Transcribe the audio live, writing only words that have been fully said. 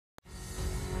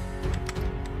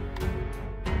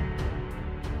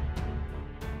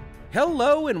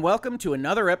Hello and welcome to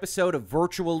another episode of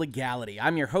Virtual Legality.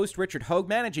 I'm your host, Richard Hogue,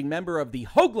 managing member of the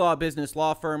Hogue Law Business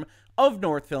Law Firm of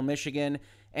Northville, Michigan.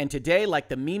 And today, like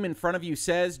the meme in front of you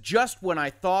says, just when I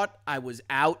thought I was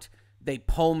out, they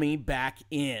pull me back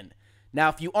in. Now,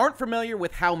 if you aren't familiar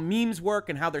with how memes work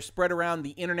and how they're spread around the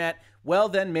internet, well,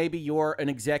 then maybe you're an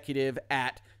executive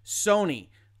at Sony.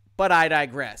 But I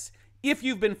digress. If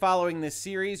you've been following this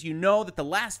series, you know that the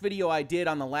last video I did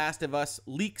on The Last of Us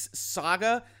leaks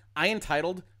saga, I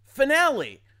entitled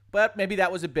Finale, but maybe that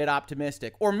was a bit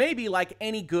optimistic. Or maybe, like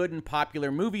any good and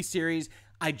popular movie series,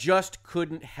 I just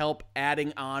couldn't help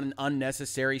adding on an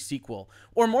unnecessary sequel.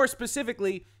 Or more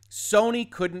specifically, Sony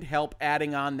couldn't help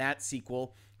adding on that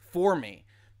sequel for me.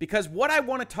 Because what I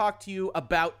want to talk to you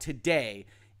about today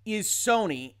is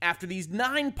Sony, after these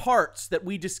 9 parts that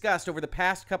we discussed over the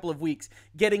past couple of weeks,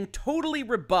 getting totally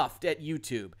rebuffed at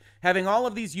YouTube. Having all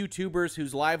of these YouTubers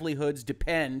whose livelihoods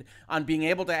depend on being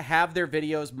able to have their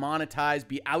videos monetized,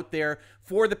 be out there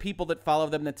for the people that follow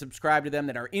them, that subscribe to them,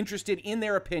 that are interested in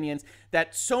their opinions,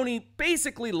 that Sony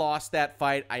basically lost that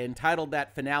fight. I entitled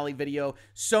that finale video,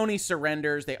 Sony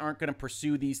Surrenders. They aren't going to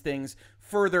pursue these things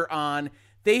further on.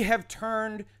 They have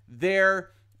turned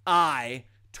their eye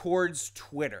towards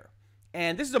Twitter.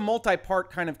 And this is a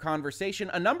multi-part kind of conversation,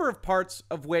 a number of parts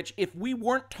of which, if we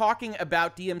weren't talking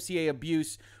about DMCA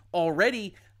abuse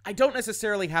already, I don't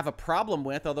necessarily have a problem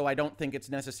with, although I don't think it's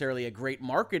necessarily a great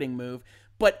marketing move.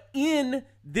 But in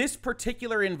this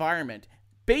particular environment,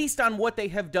 based on what they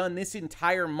have done this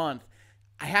entire month,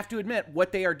 I have to admit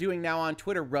what they are doing now on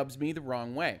Twitter rubs me the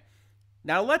wrong way.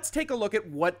 Now let's take a look at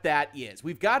what that is.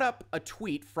 We've got up a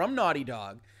tweet from Naughty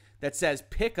Dog that says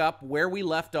pick up where we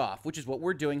left off, which is what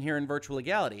we're doing here in Virtual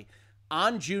Legality,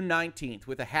 on June 19th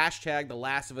with the hashtag The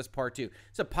Last of Us Part 2.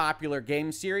 It's a popular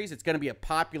game series. It's going to be a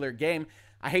popular game.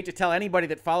 I hate to tell anybody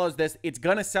that follows this, it's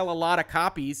going to sell a lot of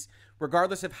copies,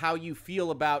 regardless of how you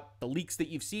feel about the leaks that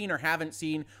you've seen or haven't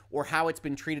seen, or how it's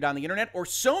been treated on the internet, or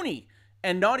Sony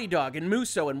and Naughty Dog and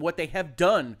Musso and what they have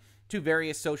done to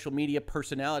various social media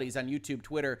personalities on YouTube,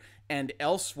 Twitter, and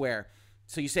elsewhere.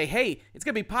 So you say, hey, it's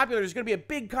going to be popular. There's going to be a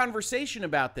big conversation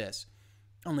about this.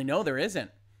 Only no, there isn't,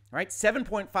 right?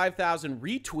 7.5 thousand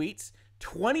retweets,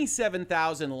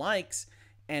 27,000 likes,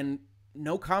 and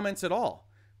no comments at all.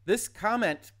 This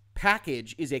comment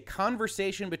package is a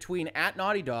conversation between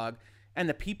 @NaughtyDog and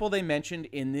the people they mentioned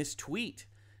in this tweet.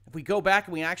 If we go back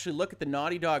and we actually look at the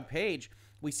Naughty Dog page,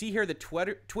 we see here that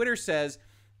Twitter says,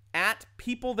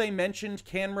 @people they mentioned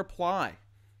can reply.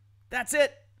 That's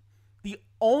it. The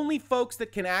only folks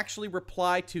that can actually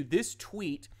reply to this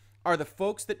tweet are the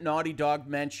folks that Naughty Dog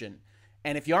mentioned.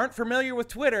 And if you aren't familiar with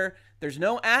Twitter, there's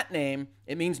no @name.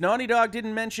 It means Naughty Dog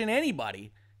didn't mention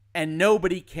anybody, and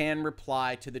nobody can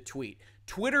reply to the tweet.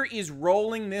 Twitter is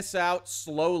rolling this out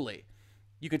slowly.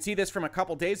 You can see this from a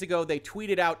couple days ago. They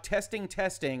tweeted out,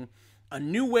 testing, a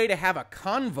new way to have a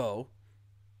convo,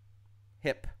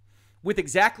 hip, with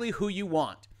exactly who you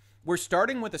want. We're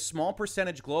starting with a small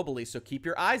percentage globally, so keep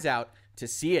your eyes out to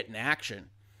see it in action.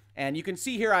 And you can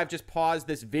see here I've just paused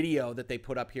this video that they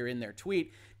put up here in their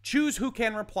tweet. Choose who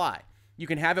can reply. You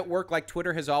can have it work like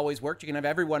Twitter has always worked. You can have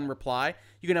everyone reply.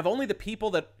 You can have only the people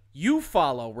that you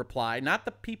follow reply, not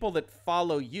the people that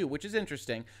follow you, which is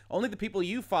interesting. Only the people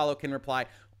you follow can reply,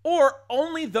 or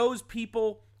only those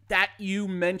people that you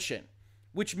mention,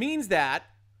 which means that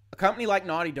a company like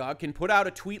Naughty Dog can put out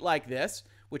a tweet like this,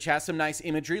 which has some nice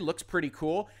imagery, looks pretty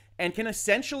cool, and can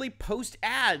essentially post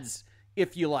ads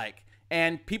if you like.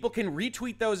 And people can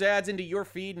retweet those ads into your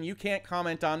feed and you can't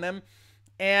comment on them.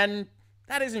 And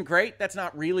that isn't great. That's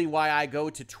not really why I go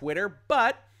to Twitter,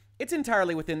 but it's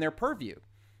entirely within their purview.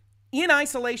 In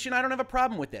isolation, I don't have a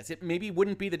problem with this. It maybe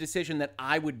wouldn't be the decision that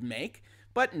I would make,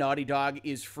 but Naughty Dog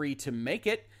is free to make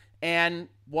it. And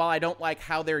while I don't like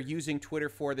how they're using Twitter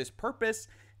for this purpose,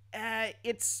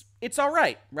 it's all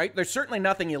right, right? There's certainly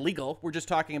nothing illegal. We're just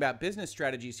talking about business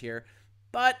strategies here.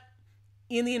 But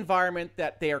in the environment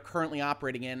that they are currently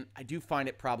operating in, I do find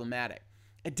it problematic.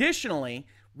 Additionally,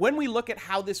 when we look at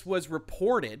how this was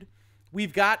reported,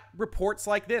 we've got reports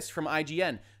like this from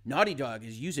IGN. Naughty Dog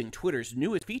is using Twitter's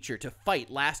newest feature to fight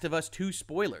Last of Us 2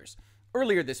 spoilers.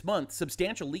 Earlier this month,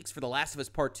 substantial leaks for The Last of Us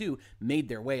Part 2 made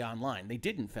their way online. They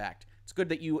did, in fact. It's good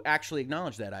that you actually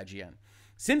acknowledge that, IGN.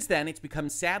 Since then, it's become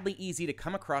sadly easy to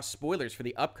come across spoilers for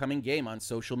the upcoming game on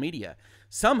social media.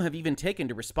 Some have even taken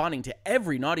to responding to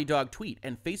every Naughty Dog tweet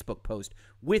and Facebook post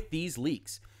with these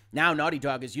leaks. Now Naughty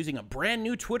Dog is using a brand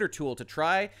new Twitter tool to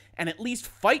try and at least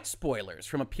fight spoilers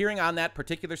from appearing on that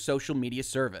particular social media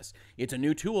service. It's a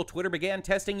new tool Twitter began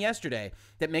testing yesterday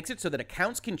that makes it so that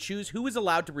accounts can choose who is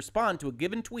allowed to respond to a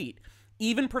given tweet,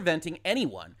 even preventing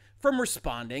anyone from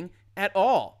responding at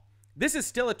all. This is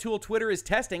still a tool Twitter is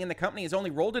testing, and the company has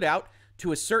only rolled it out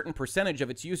to a certain percentage of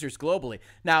its users globally.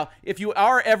 Now, if you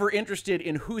are ever interested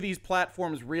in who these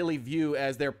platforms really view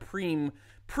as their prime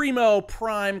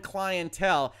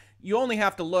clientele, you only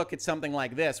have to look at something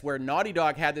like this, where Naughty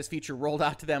Dog had this feature rolled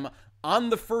out to them on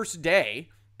the first day,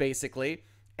 basically,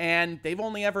 and they've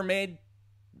only ever made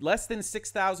less than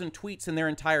 6,000 tweets in their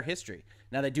entire history.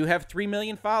 Now, they do have 3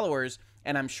 million followers,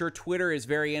 and I'm sure Twitter is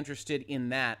very interested in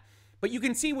that. But you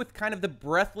can see with kind of the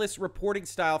breathless reporting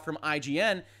style from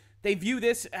IGN, they view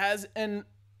this as an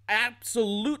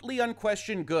absolutely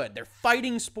unquestioned good. They're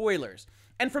fighting spoilers.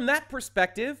 And from that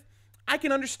perspective, I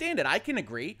can understand it. I can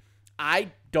agree.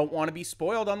 I don't want to be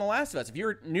spoiled on The Last of Us. If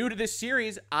you're new to this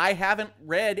series, I haven't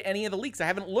read any of the leaks. I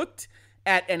haven't looked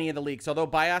at any of the leaks, although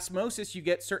by osmosis, you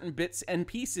get certain bits and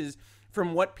pieces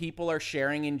from what people are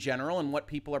sharing in general and what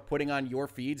people are putting on your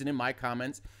feeds and in my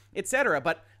comments, etc.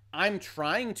 But I'm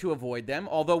trying to avoid them,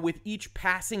 although with each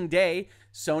passing day,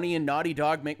 Sony and Naughty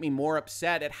Dog make me more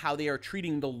upset at how they are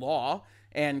treating the law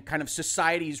and kind of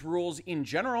society's rules in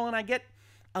general, and I get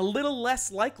a little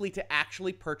less likely to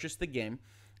actually purchase the game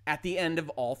at the end of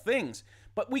all things.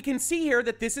 But we can see here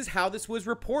that this is how this was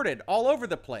reported all over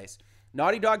the place.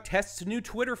 Naughty Dog tests a new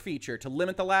Twitter feature to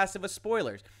limit The Last of Us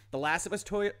spoilers. The Last of Us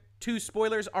 2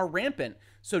 spoilers are rampant,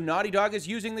 so Naughty Dog is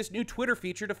using this new Twitter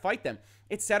feature to fight them,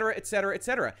 etc., etc.,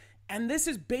 etc. And this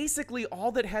is basically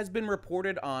all that has been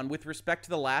reported on with respect to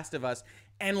The Last of Us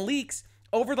and leaks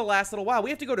over the last little while. We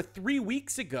have to go to 3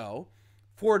 weeks ago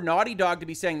for Naughty Dog to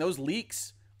be saying those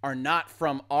leaks are not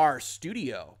from our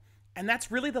studio. And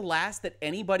that's really the last that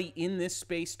anybody in this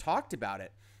space talked about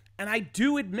it. And I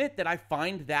do admit that I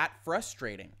find that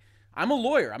frustrating. I'm a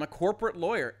lawyer. I'm a corporate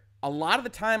lawyer. A lot of the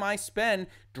time I spend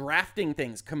drafting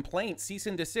things, complaints, cease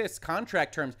and desist,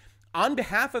 contract terms on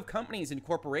behalf of companies and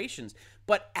corporations.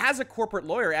 But as a corporate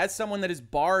lawyer, as someone that is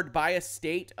barred by a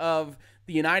state of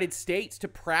the United States to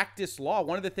practice law,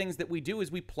 one of the things that we do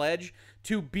is we pledge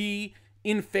to be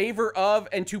in favor of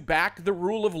and to back the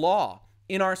rule of law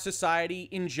in our society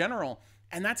in general.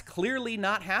 And that's clearly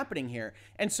not happening here.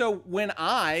 And so when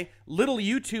I, little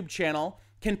YouTube channel,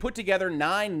 can put together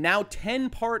 9, now 10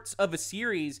 parts of a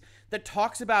series that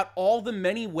talks about all the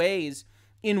many ways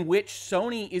in which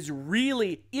Sony is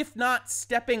really, if not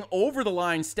stepping over the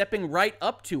line, stepping right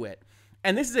up to it.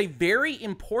 And this is a very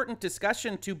important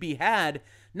discussion to be had,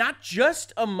 not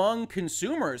just among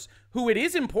consumers, who it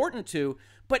is important to,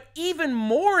 but even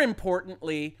more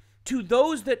importantly, to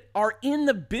those that are in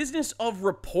the business of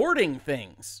reporting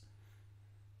things.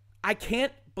 I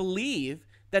can't believe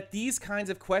that these kinds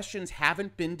of questions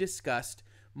haven't been discussed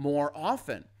more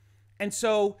often. And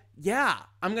so, yeah,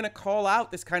 I'm going to call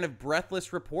out this kind of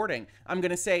breathless reporting. I'm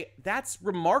going to say, that's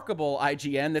remarkable,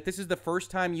 IGN, that this is the first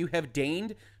time you have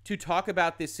deigned to talk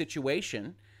about this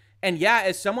situation. And yeah,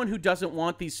 as someone who doesn't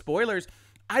want these spoilers,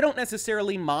 I don't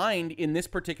necessarily mind in this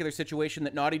particular situation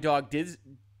that Naughty Dog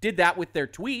did that with their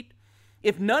tweet.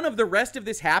 If none of the rest of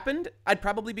this happened, I'd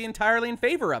probably be entirely in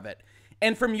favor of it.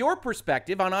 And from your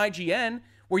perspective on IGN,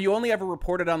 where you only ever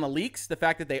reported on the leaks, the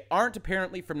fact that they aren't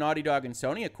apparently from Naughty Dog and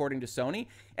Sony, according to Sony,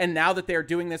 and now that they're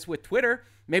doing this with Twitter,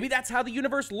 maybe that's how the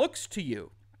universe looks to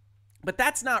you. But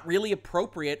that's not really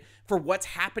appropriate for what's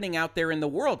happening out there in the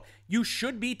world. You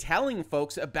should be telling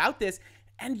folks about this,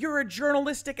 and you're a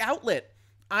journalistic outlet.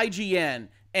 IGN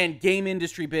and Game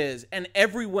Industry Biz and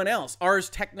everyone else, Ars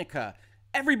Technica,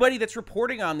 everybody that's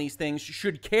reporting on these things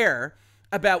should care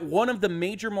about one of the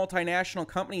major multinational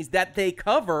companies that they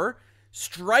cover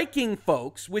striking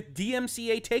folks with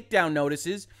DMCA takedown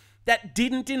notices that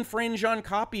didn't infringe on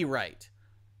copyright.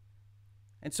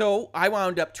 And so I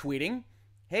wound up tweeting,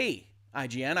 hey,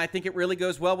 IGN, I think it really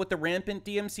goes well with the rampant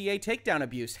DMCA takedown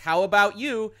abuse. How about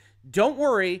you? Don't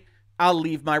worry, I'll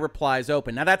leave my replies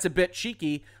open. Now, that's a bit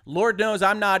cheeky. Lord knows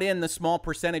I'm not in the small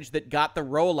percentage that got the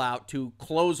rollout to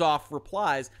close off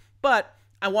replies, but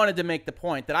I wanted to make the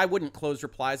point that I wouldn't close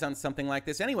replies on something like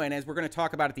this anyway. And as we're going to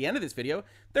talk about at the end of this video,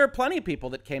 there are plenty of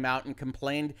people that came out and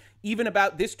complained even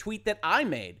about this tweet that I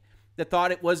made that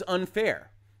thought it was unfair.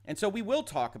 And so we will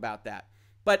talk about that.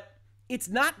 But it's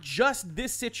not just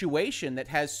this situation that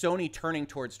has Sony turning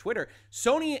towards Twitter.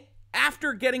 Sony,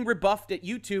 after getting rebuffed at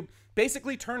YouTube,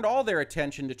 basically turned all their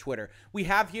attention to Twitter. We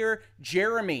have here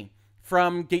Jeremy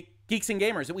from Geeks and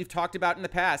Gamers that we've talked about in the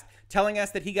past, telling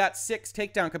us that he got 6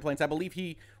 takedown complaints. I believe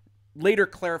he later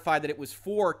clarified that it was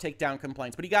 4 takedown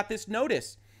complaints, but he got this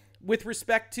notice with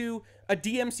respect to a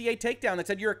DMCA takedown that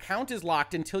said your account is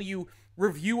locked until you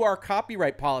review our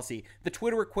copyright policy, the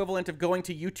Twitter equivalent of going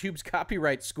to YouTube's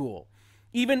copyright school,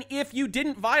 even if you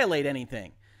didn't violate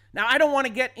anything. Now, I don't want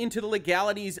to get into the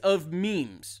legalities of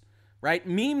memes, right?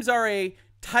 Memes are a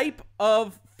type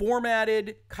of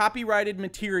formatted, copyrighted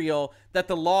material that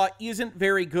the law isn't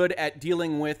very good at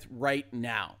dealing with right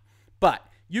now. But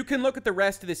you can look at the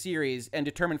rest of the series and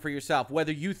determine for yourself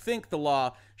whether you think the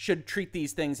law should treat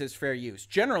these things as fair use.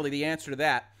 Generally, the answer to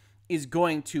that is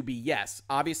going to be yes.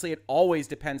 Obviously, it always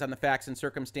depends on the facts and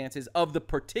circumstances of the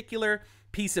particular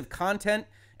piece of content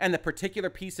and the particular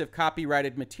piece of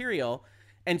copyrighted material.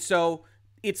 And so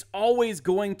it's always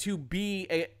going to be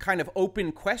a kind of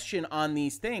open question on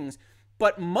these things.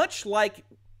 But much like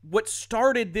what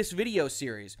started this video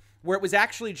series, where it was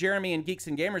actually Jeremy and Geeks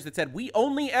and Gamers that said, we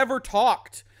only ever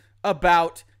talked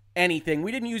about anything.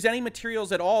 We didn't use any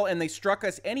materials at all, and they struck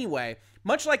us anyway.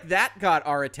 Much like that got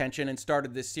our attention and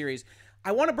started this series,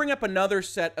 I want to bring up another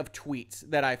set of tweets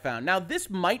that I found. Now, this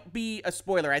might be a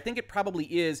spoiler. I think it probably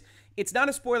is. It's not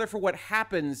a spoiler for what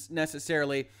happens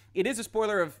necessarily. It is a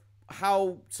spoiler of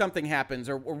how something happens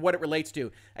or what it relates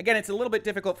to. Again, it's a little bit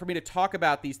difficult for me to talk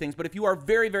about these things, but if you are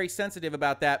very, very sensitive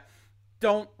about that,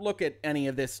 don't look at any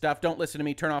of this stuff. Don't listen to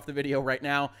me. Turn off the video right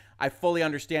now. I fully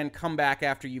understand. Come back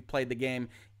after you've played the game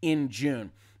in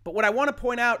June. But what I want to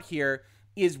point out here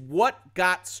is what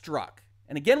got struck.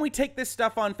 And again, we take this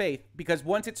stuff on faith because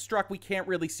once it's struck, we can't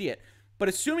really see it. But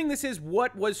assuming this is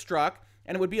what was struck,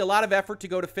 and it would be a lot of effort to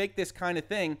go to fake this kind of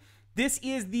thing, this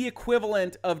is the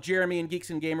equivalent of Jeremy and Geeks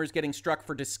and Gamers getting struck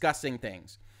for discussing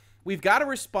things. We've got a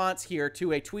response here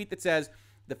to a tweet that says,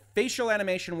 the facial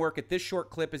animation work at this short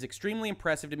clip is extremely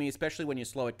impressive to me, especially when you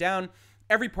slow it down.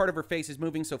 Every part of her face is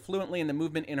moving so fluently, and the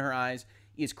movement in her eyes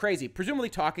is crazy. Presumably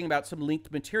talking about some leaked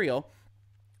material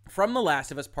from The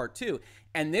Last of Us Part 2.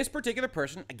 And this particular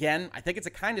person, again, I think it's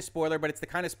a kind of spoiler, but it's the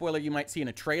kind of spoiler you might see in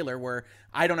a trailer where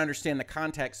I don't understand the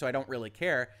context, so I don't really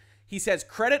care. He says,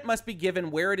 credit must be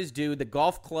given where it is due. The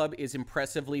golf club is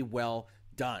impressively well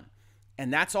done.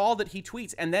 And that's all that he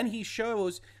tweets. And then he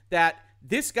shows that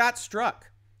this got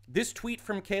struck. This tweet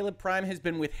from Caleb Prime has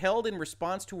been withheld in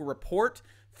response to a report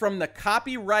from the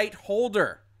copyright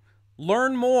holder.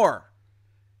 Learn more.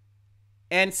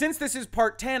 And since this is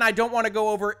part 10, I don't want to go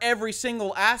over every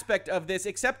single aspect of this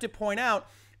except to point out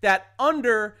that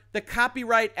under the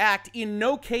Copyright Act, in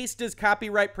no case does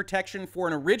copyright protection for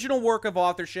an original work of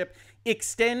authorship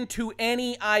extend to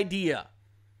any idea.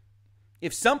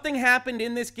 If something happened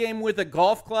in this game with a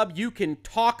golf club, you can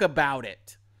talk about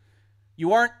it.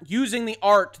 You aren't using the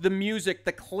art, the music,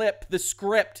 the clip, the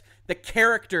script, the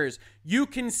characters. You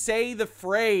can say the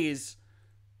phrase,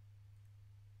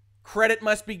 credit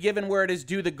must be given where it is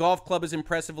due. The golf club is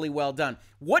impressively well done.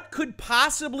 What could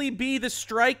possibly be the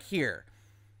strike here?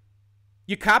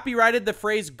 You copyrighted the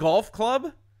phrase golf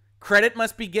club? Credit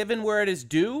must be given where it is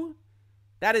due?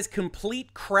 That is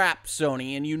complete crap,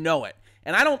 Sony, and you know it.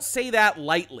 And I don't say that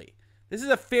lightly. This is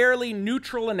a fairly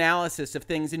neutral analysis of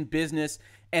things in business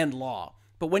and law.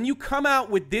 But when you come out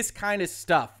with this kind of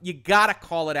stuff, you gotta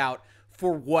call it out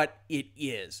for what it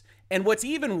is. And what's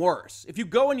even worse, if you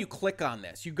go and you click on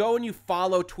this, you go and you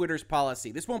follow Twitter's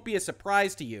policy. This won't be a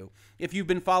surprise to you if you've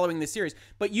been following this series,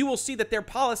 but you will see that their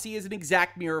policy is an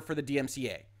exact mirror for the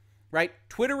DMCA, right?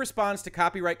 Twitter responds to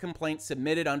copyright complaints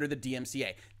submitted under the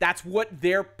DMCA. That's what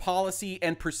their policy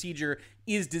and procedure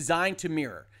is designed to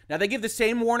mirror. Now, they give the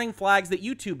same warning flags that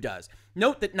YouTube does.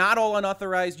 Note that not all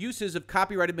unauthorized uses of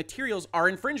copyrighted materials are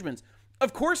infringements.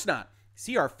 Of course not.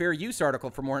 See our fair use article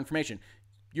for more information.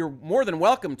 You're more than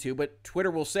welcome to, but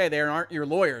Twitter will say they aren't your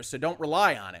lawyers, so don't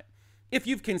rely on it. If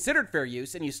you've considered fair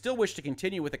use and you still wish to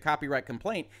continue with a copyright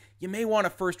complaint, you may want to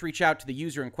first reach out to the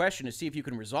user in question to see if you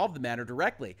can resolve the matter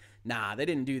directly. Nah, they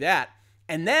didn't do that.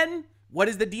 And then, what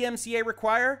does the DMCA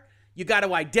require? You got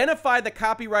to identify the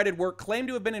copyrighted work claimed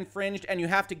to have been infringed, and you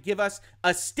have to give us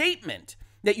a statement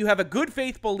that you have a good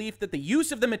faith belief that the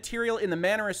use of the material in the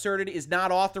manner asserted is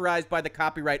not authorized by the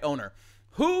copyright owner.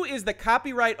 Who is the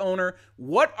copyright owner?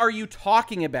 What are you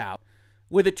talking about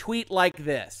with a tweet like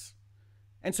this?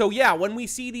 And so, yeah, when we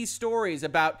see these stories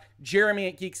about Jeremy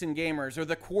at Geeks and Gamers or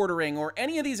The Quartering or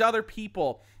any of these other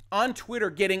people on Twitter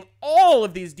getting all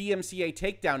of these DMCA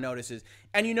takedown notices,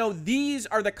 and you know, these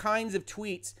are the kinds of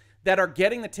tweets that are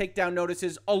getting the takedown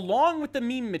notices along with the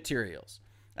meme materials.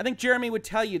 I think Jeremy would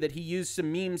tell you that he used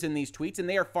some memes in these tweets, and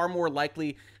they are far more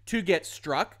likely to get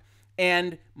struck.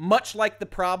 And much like the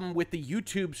problem with the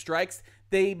YouTube strikes,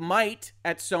 they might,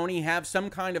 at Sony, have some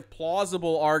kind of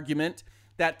plausible argument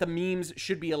that the memes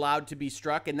should be allowed to be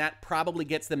struck, and that probably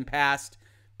gets them past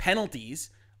penalties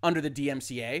under the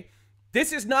DMCA.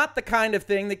 This is not the kind of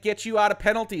thing that gets you out of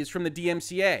penalties from the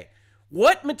DMCA.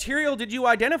 What material did you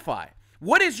identify?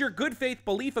 What is your good faith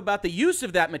belief about the use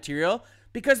of that material?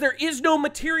 Because there is no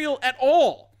material at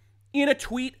all in a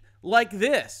tweet like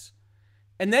this.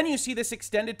 And then you see this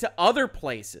extended to other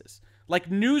places, like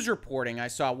news reporting. I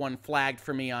saw one flagged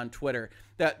for me on Twitter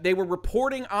that they were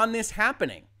reporting on this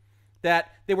happening, that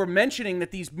they were mentioning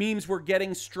that these memes were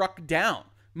getting struck down.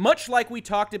 Much like we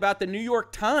talked about the New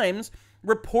York Times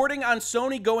reporting on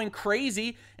Sony going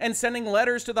crazy and sending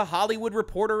letters to the Hollywood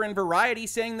Reporter and Variety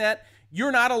saying that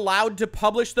you're not allowed to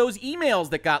publish those emails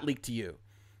that got leaked to you.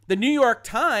 The New York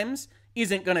Times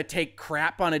isn't going to take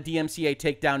crap on a DMCA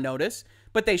takedown notice,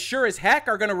 but they sure as heck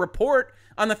are going to report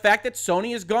on the fact that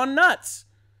Sony has gone nuts.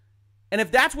 And if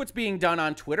that's what's being done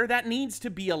on Twitter, that needs to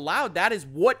be allowed. That is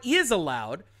what is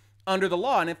allowed under the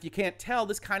law. And if you can't tell,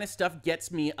 this kind of stuff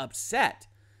gets me upset.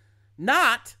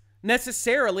 Not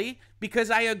necessarily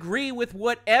because I agree with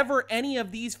whatever any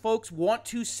of these folks want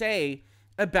to say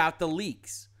about the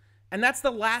leaks. And that's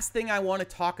the last thing I want to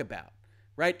talk about,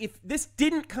 right? If this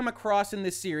didn't come across in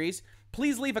this series,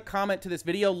 please leave a comment to this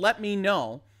video. Let me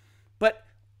know. But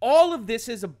all of this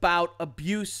is about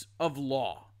abuse of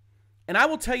law. And I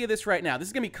will tell you this right now. This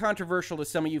is going to be controversial to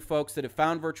some of you folks that have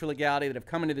found virtual legality, that have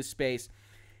come into this space.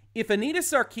 If Anita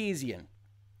Sarkeesian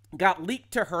got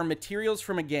leaked to her materials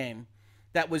from a game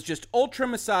that was just ultra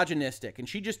misogynistic, and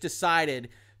she just decided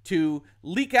to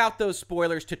leak out those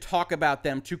spoilers, to talk about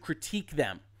them, to critique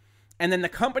them, and then the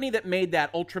company that made that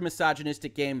ultra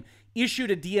misogynistic game issued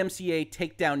a DMCA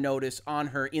takedown notice on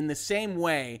her in the same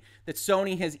way that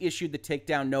Sony has issued the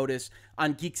takedown notice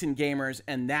on Geeks and Gamers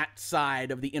and that side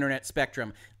of the internet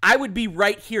spectrum, I would be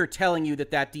right here telling you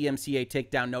that that DMCA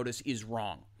takedown notice is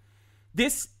wrong.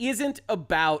 This isn't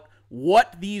about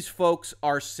what these folks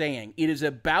are saying. It is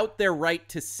about their right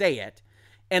to say it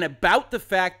and about the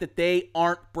fact that they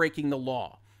aren't breaking the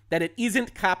law, that it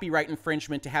isn't copyright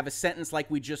infringement to have a sentence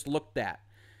like we just looked at.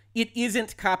 It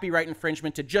isn't copyright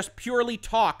infringement to just purely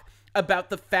talk about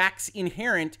the facts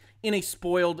inherent in a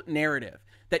spoiled narrative,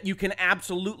 that you can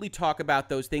absolutely talk about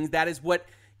those things. That is what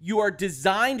you are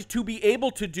designed to be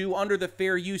able to do under the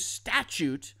fair use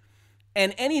statute,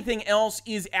 and anything else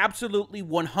is absolutely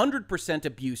 100%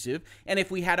 abusive. And if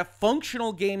we had a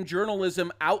functional game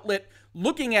journalism outlet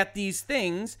looking at these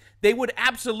things, they would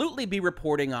absolutely be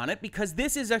reporting on it, because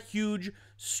this is a huge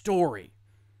story.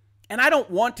 And I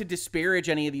don't want to disparage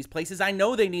any of these places. I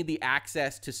know they need the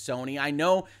access to Sony. I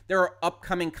know there are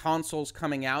upcoming consoles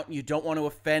coming out, and you don't want to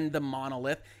offend the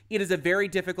monolith. It is a very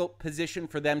difficult position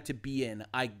for them to be in.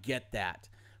 I get that.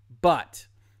 But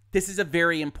this is a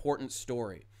very important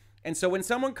story. And so when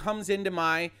someone comes into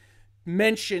my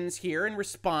mentions here and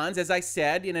responds, as I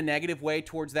said, in a negative way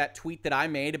towards that tweet that I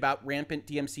made about rampant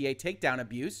DMCA takedown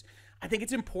abuse, I think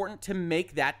it's important to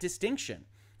make that distinction.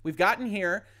 We've gotten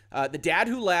here the Dad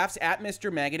Who Laughs at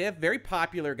Mr. Megadeth, very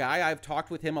popular guy. I've talked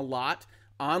with him a lot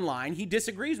online. He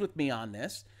disagrees with me on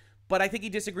this, but I think he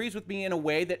disagrees with me in a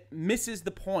way that misses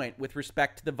the point with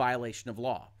respect to the violation of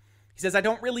law. He says, I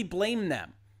don't really blame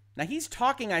them. Now, he's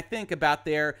talking, I think, about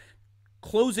their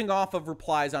closing off of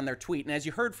replies on their tweet. And as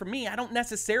you heard from me, I don't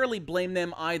necessarily blame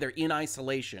them either in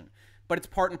isolation, but it's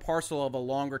part and parcel of a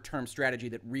longer-term strategy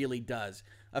that really does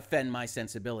offend my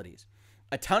sensibilities.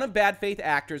 A ton of bad faith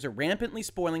actors are rampantly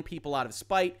spoiling people out of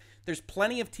spite. There's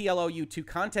plenty of TLOU2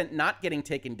 content not getting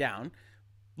taken down.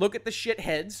 Look at the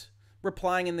shitheads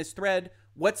replying in this thread.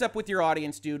 What's up with your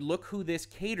audience, dude? Look who this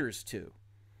caters to.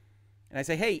 And I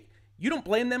say, hey, you don't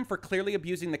blame them for clearly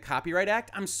abusing the Copyright Act?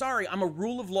 I'm sorry, I'm a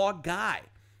rule of law guy.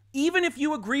 Even if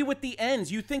you agree with the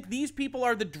ends, you think these people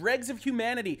are the dregs of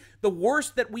humanity, the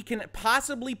worst that we can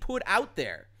possibly put out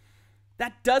there,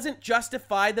 that doesn't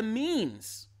justify the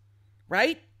means.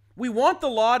 Right? We want the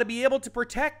law to be able to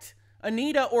protect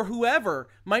Anita or whoever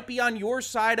might be on your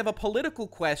side of a political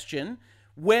question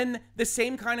when the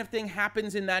same kind of thing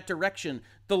happens in that direction.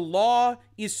 The law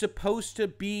is supposed to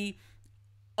be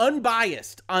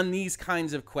unbiased on these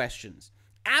kinds of questions.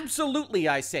 Absolutely,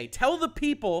 I say. Tell the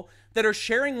people that are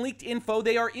sharing leaked info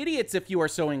they are idiots if you are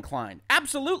so inclined.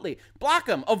 Absolutely. Block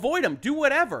them, avoid them, do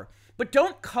whatever. But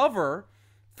don't cover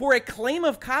for a claim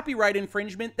of copyright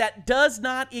infringement that does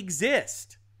not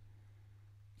exist.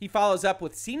 He follows up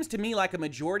with, seems to me like a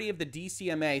majority of the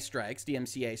DMCA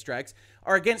strikes,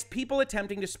 are against people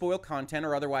attempting to spoil content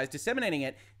or otherwise disseminating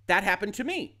it. That happened to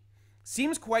me.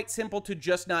 Seems quite simple to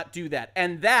just not do that.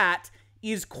 And that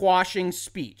is quashing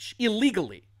speech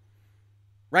illegally.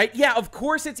 Right? Yeah, of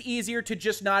course it's easier to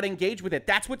just not engage with it.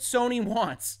 That's what Sony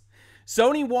wants.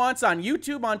 Sony wants on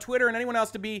YouTube, on Twitter, and anyone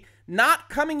else to be not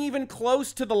coming even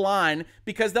close to the line,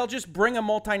 because they'll just bring a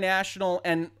multinational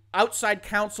and outside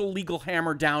counsel legal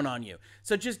hammer down on you.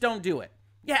 So just don't do it.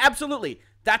 Yeah, absolutely.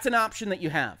 That's an option that you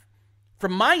have.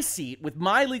 From my seat, with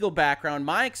my legal background,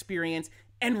 my experience,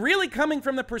 and really coming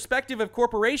from the perspective of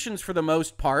corporations for the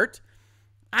most part,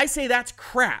 I say that's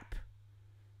crap.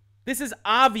 This is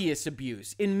obvious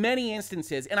abuse in many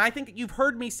instances, and I think you've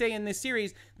heard me say in this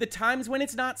series the times when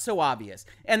it's not so obvious,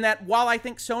 and that while I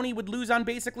think Sony would lose on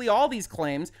basically all these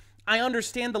claims, I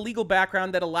understand the legal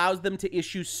background that allows them to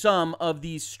issue some of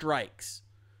these strikes.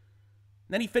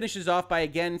 And then he finishes off by,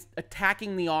 again,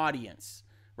 attacking the audience,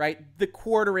 right? The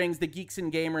quarterings, the geeks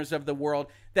and gamers of the world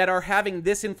that are having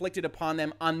this inflicted upon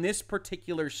them on this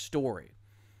particular story.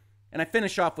 And I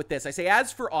finish off with this. I say,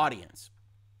 as for audience,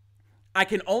 I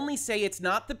can only say it's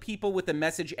not the people with a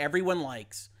message everyone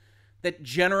likes that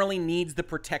generally needs the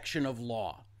protection of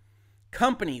law.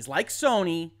 Companies like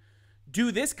Sony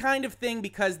do this kind of thing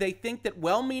because they think that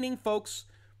well-meaning folks,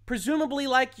 presumably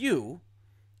like you,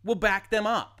 will back them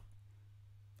up.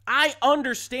 I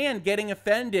understand getting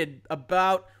offended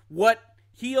about what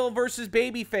heel versus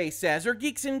babyface says, or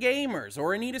Geeks and Gamers,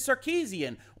 or Anita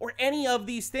Sarkeesian, or any of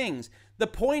these things. The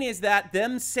point is that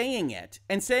them saying it,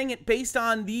 and saying it based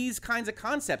on these kinds of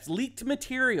concepts, leaked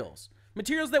materials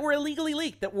that were illegally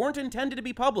leaked, that weren't intended to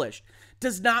be published,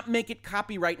 does not make it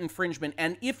copyright infringement.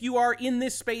 And if you are in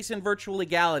this space in virtual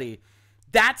legality,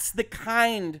 that's the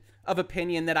kind of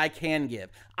opinion that I can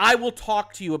give. I will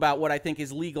talk to you about what I think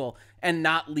is legal and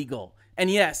not legal.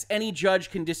 And yes, any judge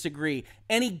can disagree.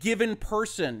 Any given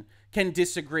person can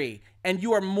disagree. And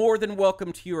you are more than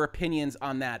welcome to your opinions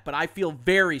on that. But I feel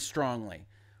very strongly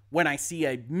when I see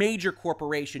a major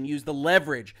corporation use the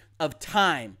leverage of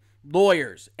time,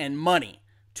 lawyers, and money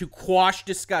to quash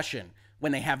discussion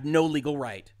when they have no legal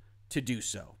right to do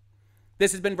so.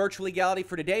 This has been Virtual Legality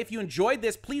for today. If you enjoyed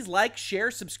this, please like,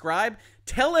 share, subscribe.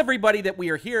 Tell everybody that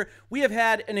we are here. We have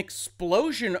had an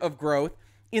explosion of growth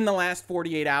in the last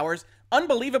 48 hours.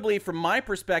 Unbelievably, from my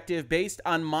perspective, based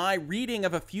on my reading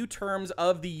of a few terms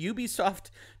of the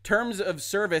Ubisoft terms of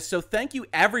service. So thank you,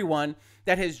 everyone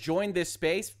that has joined this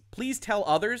space. Please tell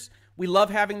others. We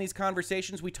love having these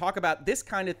conversations. We talk about this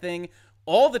kind of thing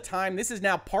all the time. This is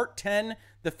now part 10,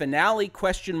 the finale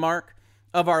question mark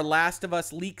of our Last of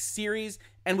Us Leaks series,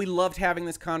 and we loved having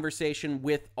this conversation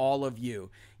with all of you.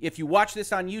 If you watch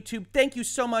this on YouTube, thank you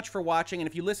so much for watching, and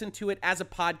if you listen to it as a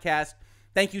podcast,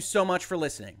 thank you so much for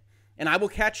listening. And I will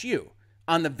catch you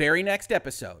on the very next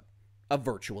episode of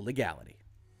Virtual Legality.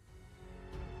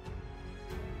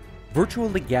 Virtual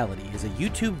Legality is a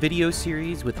YouTube video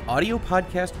series with audio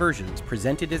podcast versions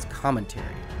presented as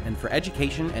commentary and for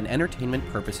education and entertainment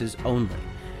purposes only.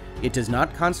 It does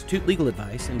not constitute legal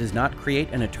advice and does not create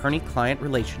an attorney-client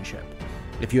relationship.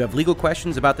 If you have legal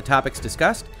questions about the topics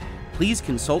discussed, please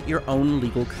consult your own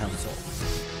legal counsel.